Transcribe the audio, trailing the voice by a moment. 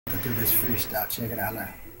gonna do this freestyle. Check it out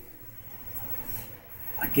now.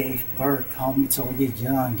 I gave birth, homie, to you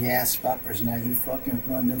young ass rappers. Now you fucking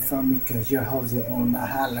running from me cause your hoes are gonna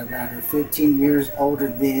holler at her. 15 years older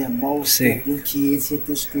than most of you kids hit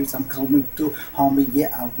the streets. I'm coming through, homie,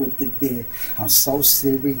 yeah, I'm with the bid. I'm so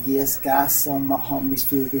serious, got some of my homies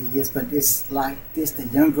furious, but it's like this, the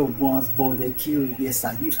younger ones, boy, they're curious.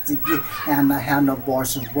 I used to get and I had no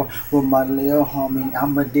bars and roll with my little homie.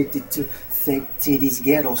 I'm addicted to fake titties,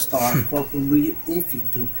 ghetto star. Fuck with me if you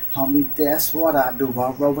do, homie. That's what I do. I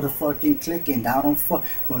roll with a fucking click and I don't fuck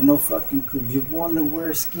with no fucking crew. You wanna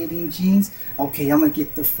wear skinny jeans? Okay, I'ma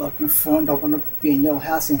get the fucking front. I'm gonna be in your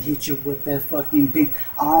house and hit you with that fucking beam.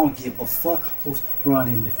 I don't give a fuck who's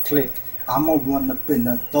running the click. I'ma run up in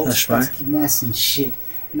the those dusty mask and shit.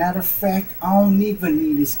 Matter of fact, I don't even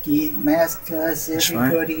need a ski mask cause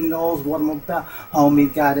everybody knows what I'm about.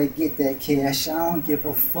 Homie, gotta get that cash. I don't give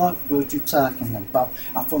a fuck what you talking about.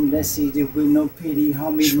 I'm from that city with no pity,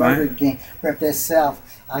 homie. Murder gang, rep that south.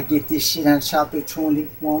 I get this shit and chop it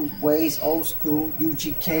 21 ways, old school.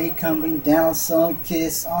 UGK coming down, sun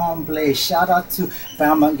kiss on blade. Shout out to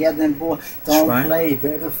Bama Gathering boy, don't play.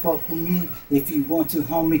 Better fuck with me if you want to,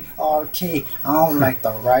 homie. RK, I don't like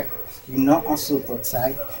the right. You know I'm super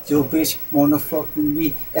tight. Your bitch wanna fuck with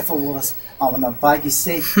me. If I was on a bike, you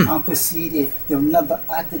say I'm conceited. Your number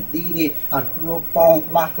I deleted. I grew up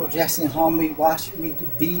on Michael Jackson, homie. Watch me to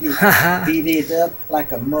beat it. Beat it up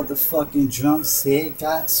like a motherfucking drum set.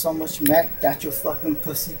 Got so much Mac, got your fucking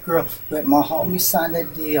pussy girl. But my homie signed a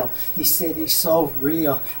deal. He said he's so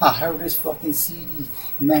real. I heard his fucking CD.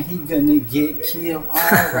 Man, he gonna get killed. I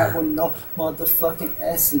don't rap with no motherfucking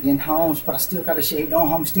Essie and Holmes, but I still got a shade on,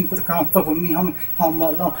 homie. Stink for the crown. Fuck with me, homie. Home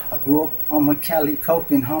alone. I grew up on my Cali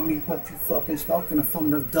coking, homie. What you fucking smoking? I'm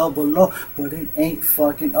from the double O, but it ain't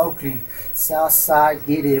fucking Oakland. Southside,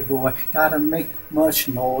 get it, boy. Gotta make much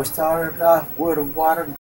noise. Started off with a water.